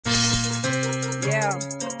Yeah.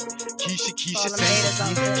 Kiesha, thank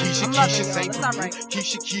me. Kiesha, thank me.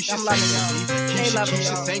 Kiesha, thank me.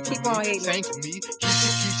 Kiesha, thank me. Thank me.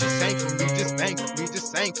 Kiesha, thank me. Just thank me.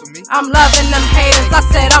 Just thank me. I'm loving them haters. I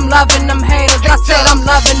said I'm loving them haters. I said I'm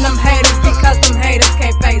loving them haters because them haters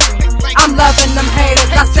can't face me. I'm loving them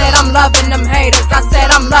haters. I said I'm loving them haters. I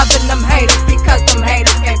said I'm loving them haters because them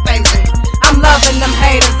haters can't face me. I'm loving them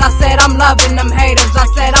haters. I said I'm loving them haters. I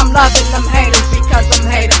said I'm loving them haters because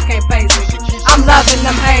them haters can't face me. I'm loving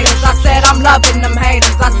them haters. I said I'm loving them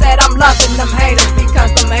haters. I said I'm loving them haters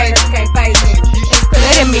because them haters can't face me. It's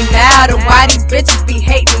clear to me now to why these bitches be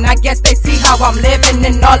hating. I guess they see how I'm living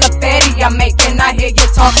and all the fatty I'm making. I hear you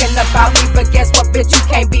talking about me, but guess what, bitch, you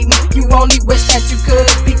can't beat me. You only wish that you could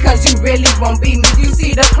because you really won't beat me. You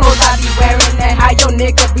see the clothes I be wearing and how your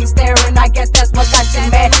nigga be staring. I guess that's what got you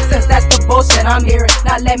mad, since that's the bullshit I'm hearing.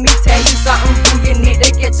 Now let me tell you something, you need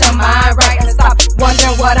to get your mind right and stop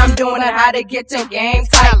wondering what I'm doing and how to get your game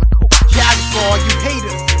tight. Calico, all you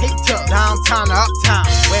haters, Haterz, downtown to uptown,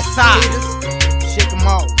 west side haters, shake them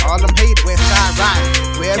all them haters, west side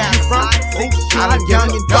riders, wherever you from, I'm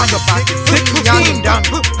young and dumb about it, young and dumb.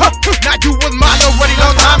 Now you was mine already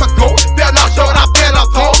long time ago, fell out short, I fell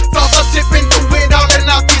out tall, saw some tipping through it all and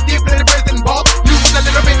I'll see deep in the prison ball. You was a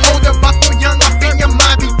little bit older, but so young, I think your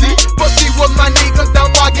mind BC, but she was my nigga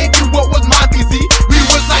down, so I gave you what was my BC. We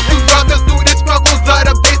was like two brothers through the struggles of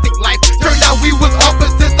the basic life, turned out we was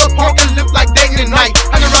opposites apart and lived like day and night.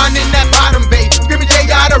 Hung around in that bottom bay, screaming J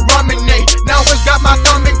out of Ruminate. Now it's got my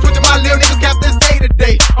stomach twitching, my little niggas kept to say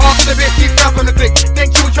today. All the bitch keep out from the click,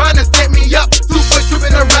 think you was trying to set me up. Super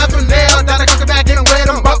tripping around from there, down I come back and wear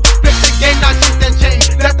them up. Flip the game, not shoot and change.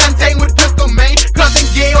 Left untamed with pistol main, cousin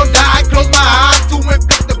Gay or die, close my eyes to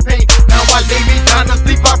inflict the pain. Now I lay me down to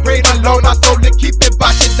sleep, I prayed alone, I soul to keep it,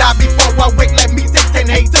 but should die before I wake. Let me say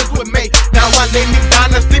 10 haters with me. Now I lay me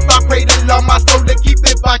down to sleep, I prayed alone, my soul to keep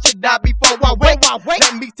it, but should die before I wake.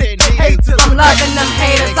 Let me 10 haters. I'm loving them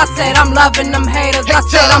haters. I said I'm loving them haters. I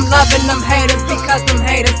said I'm loving them haters because them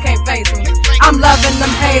haters can't face me. I'm loving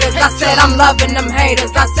them haters. I said I'm loving them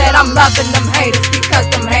haters. I said I'm loving them haters because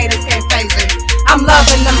them haters can't face me. I'm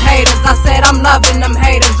loving them haters. I said I'm loving them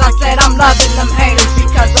haters. I said I'm loving them haters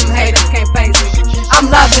because them haters can't face me. I'm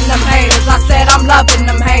loving them haters. I said I'm loving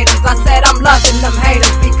them haters. I said I'm loving them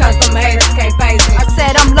haters because them haters can't face me.